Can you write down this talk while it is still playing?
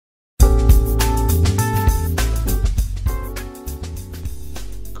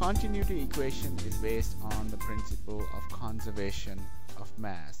continuity equation is based on the principle of conservation of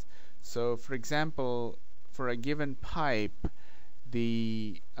mass. So for example, for a given pipe,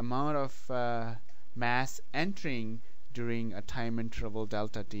 the amount of mass entering during a time interval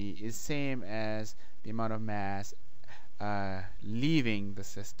delta t is same as the amount of mass leaving the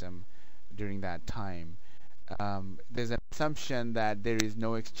system during that time. There's an assumption that there is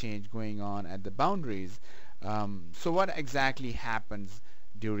no exchange going on at the boundaries. So what exactly happens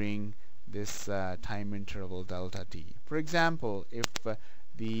during this time interval delta t? For example, if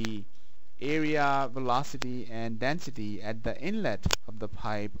the area, velocity, and density at the inlet of the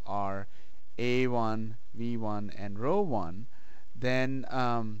pipe are A1, V1, and ρ1, then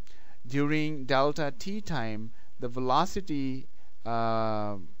during delta t time, the velocity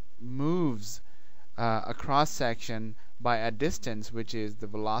moves a cross section by a distance which is the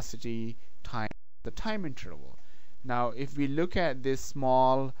velocity times the time interval. Now if we look at this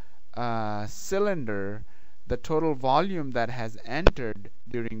small cylinder, the total volume that has entered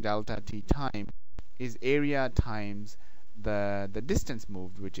during delta t time is area times the distance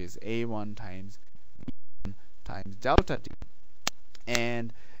moved, which is A1 times V1 times delta t.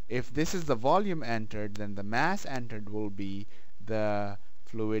 And if this is the volume entered, then the mass entered will be the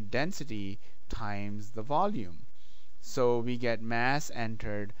fluid density times the volume. So we get mass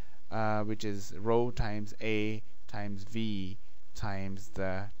entered, which is rho times A times V times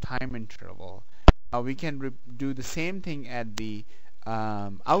the time interval. We can do the same thing at the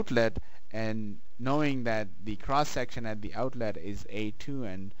outlet, and knowing that the cross section at the outlet is A2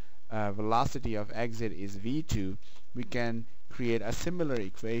 and velocity of exit is V2, we can create a similar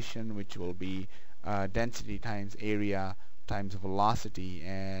equation which will be density times area times velocity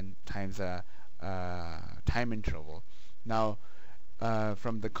and times a time interval. Now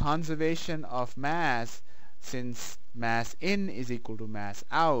from the conservation of mass, since mass in is equal to mass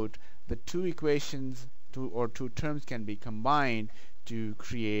out, the two equations, two terms can be combined to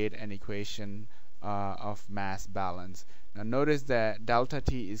create an equation of mass balance. Now notice that delta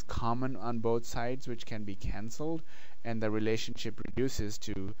t is common on both sides, which can be cancelled, and the relationship reduces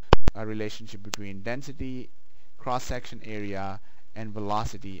to a relationship between density, cross-section area, and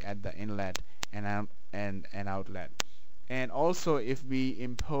velocity at the inlet and outlet. And also, if we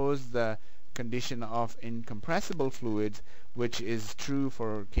impose the condition of incompressible fluids, which is true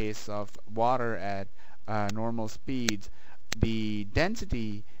for case of water at normal speeds, the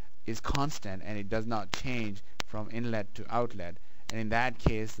density is constant and it does not change from inlet to outlet, and in that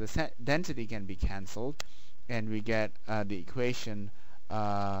case the density can be cancelled, and we get the equation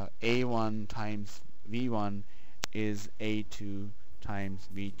A1 times V1 is A2 times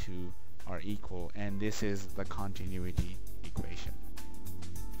V2 are equal, and this is the continuity equation.